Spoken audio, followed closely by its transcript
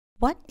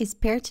What is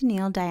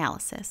peritoneal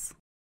dialysis?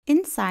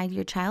 Inside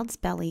your child's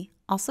belly,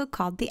 also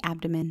called the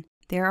abdomen,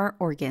 there are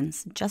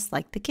organs just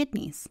like the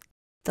kidneys: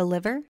 the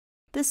liver,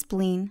 the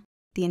spleen,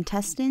 the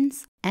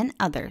intestines, and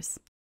others.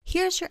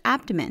 Here's your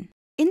abdomen.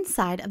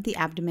 Inside of the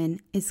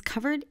abdomen is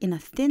covered in a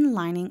thin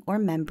lining or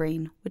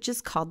membrane, which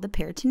is called the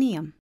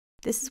peritoneum.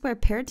 This is where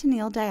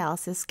peritoneal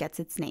dialysis gets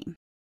its name.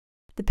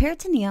 The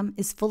peritoneum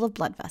is full of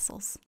blood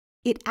vessels.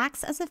 It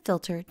acts as a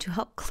filter to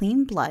help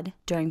clean blood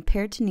during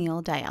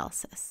peritoneal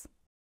dialysis.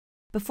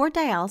 Before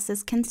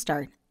dialysis can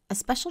start, a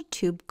special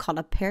tube called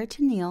a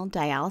peritoneal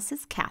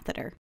dialysis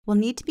catheter will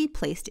need to be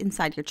placed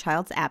inside your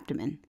child's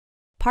abdomen.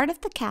 Part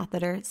of the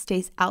catheter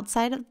stays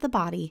outside of the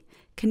body,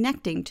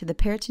 connecting to the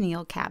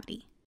peritoneal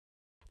cavity.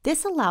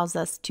 This allows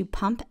us to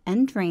pump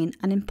and drain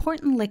an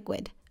important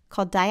liquid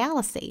called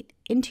dialysate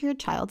into your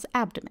child's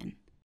abdomen.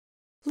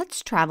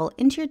 Let's travel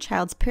into your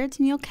child's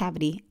peritoneal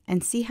cavity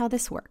and see how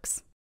this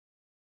works.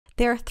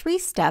 There are 3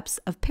 steps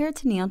of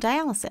peritoneal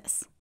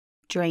dialysis: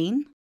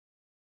 drain,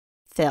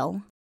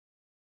 fill,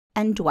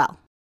 and dwell.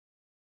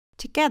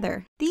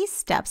 Together, these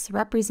steps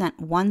represent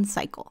one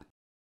cycle.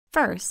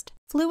 First,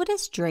 fluid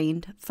is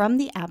drained from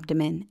the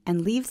abdomen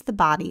and leaves the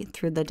body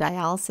through the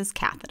dialysis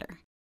catheter.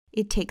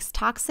 It takes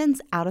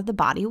toxins out of the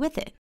body with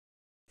it.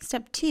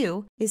 Step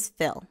 2 is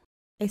fill.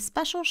 A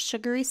special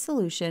sugary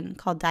solution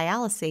called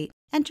dialysate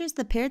enters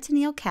the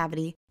peritoneal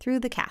cavity through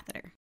the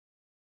catheter.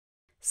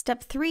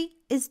 Step 3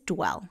 is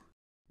dwell.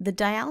 The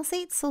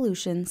dialysate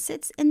solution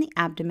sits in the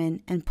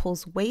abdomen and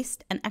pulls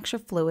waste and extra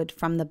fluid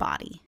from the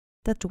body.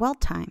 The dwell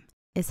time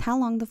is how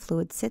long the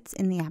fluid sits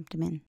in the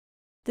abdomen.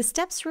 The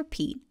steps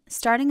repeat,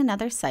 starting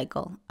another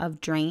cycle of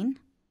drain,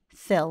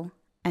 fill,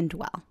 and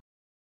dwell.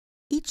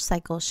 Each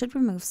cycle should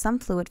remove some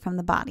fluid from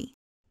the body.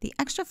 The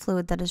extra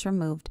fluid that is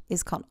removed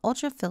is called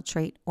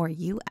ultrafiltrate, or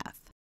UF.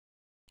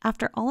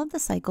 After all of the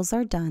cycles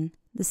are done,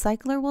 the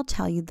cycler will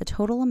tell you the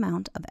total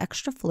amount of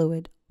extra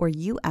fluid, or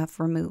UF,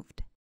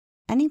 removed.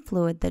 Any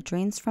fluid that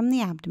drains from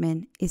the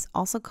abdomen is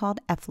also called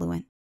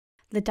effluent.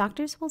 The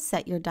doctors will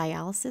set your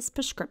dialysis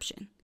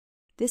prescription.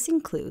 This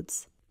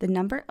includes the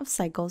number of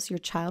cycles your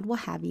child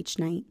will have each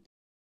night,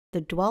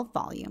 the dwell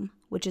volume,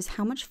 which is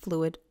how much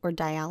fluid or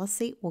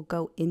dialysate will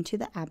go into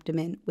the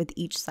abdomen with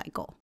each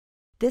cycle.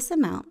 This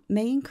amount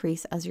may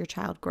increase as your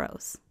child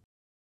grows.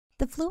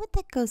 The fluid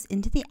that goes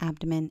into the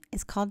abdomen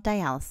is called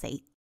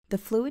dialysate. The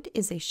fluid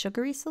is a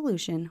sugary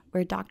solution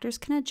where doctors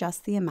can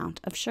adjust the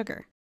amount of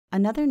sugar.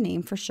 Another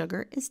name for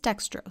sugar is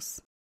dextrose.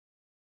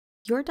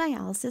 Your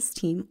dialysis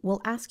team will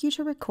ask you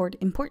to record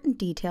important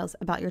details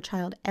about your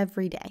child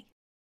every day.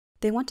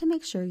 They want to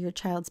make sure your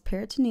child's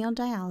peritoneal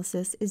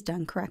dialysis is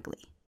done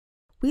correctly.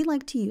 We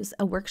like to use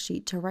a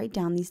worksheet to write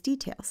down these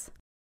details.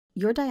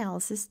 Your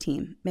dialysis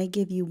team may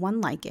give you one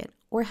like it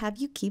or have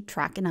you keep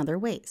track in other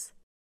ways.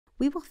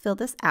 We will fill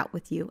this out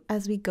with you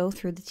as we go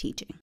through the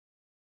teaching.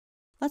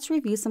 Let's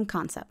review some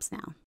concepts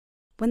now.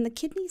 When the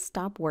kidneys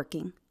stop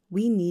working,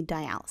 we need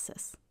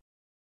dialysis.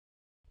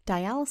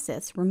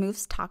 Dialysis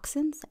removes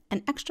toxins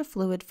and extra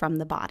fluid from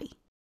the body.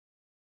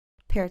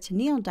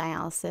 Peritoneal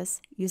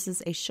dialysis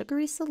uses a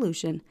sugary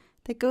solution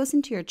that goes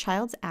into your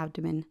child's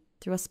abdomen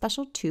through a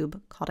special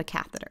tube called a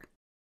catheter.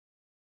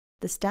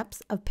 The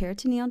steps of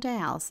peritoneal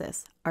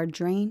dialysis are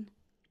drain,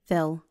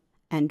 fill,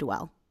 and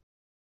dwell.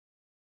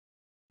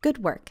 Good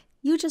work!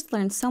 You just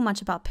learned so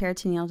much about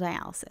peritoneal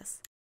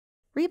dialysis.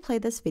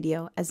 Replay this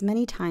video as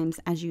many times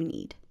as you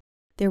need.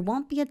 There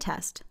won't be a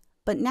test,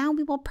 but now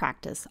we will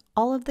practice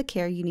all of the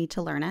care you need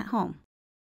to learn at home.